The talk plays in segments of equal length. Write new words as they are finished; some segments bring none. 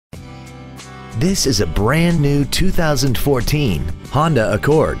This is a brand new 2014 Honda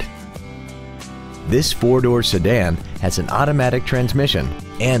Accord. This four-door sedan has an automatic transmission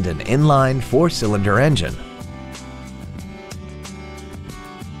and an inline four-cylinder engine.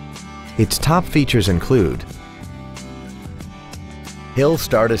 Its top features include Hill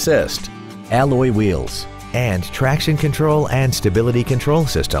Start Assist, alloy wheels, and traction control and stability control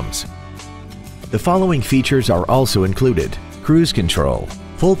systems. The following features are also included: cruise control,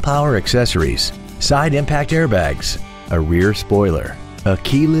 full power accessories, side impact airbags, a rear spoiler, a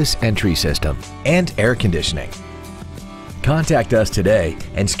keyless entry system, and air conditioning. Contact us today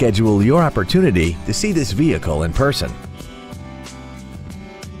and schedule your opportunity to see this vehicle in person.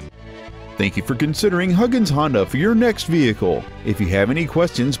 Thank you for considering Huggins Honda for your next vehicle. If you have any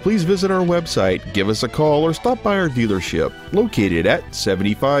questions, please visit our website, give us a call, or stop by our dealership located at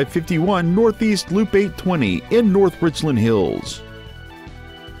 7551 Northeast Loop 820 in North Richland Hills.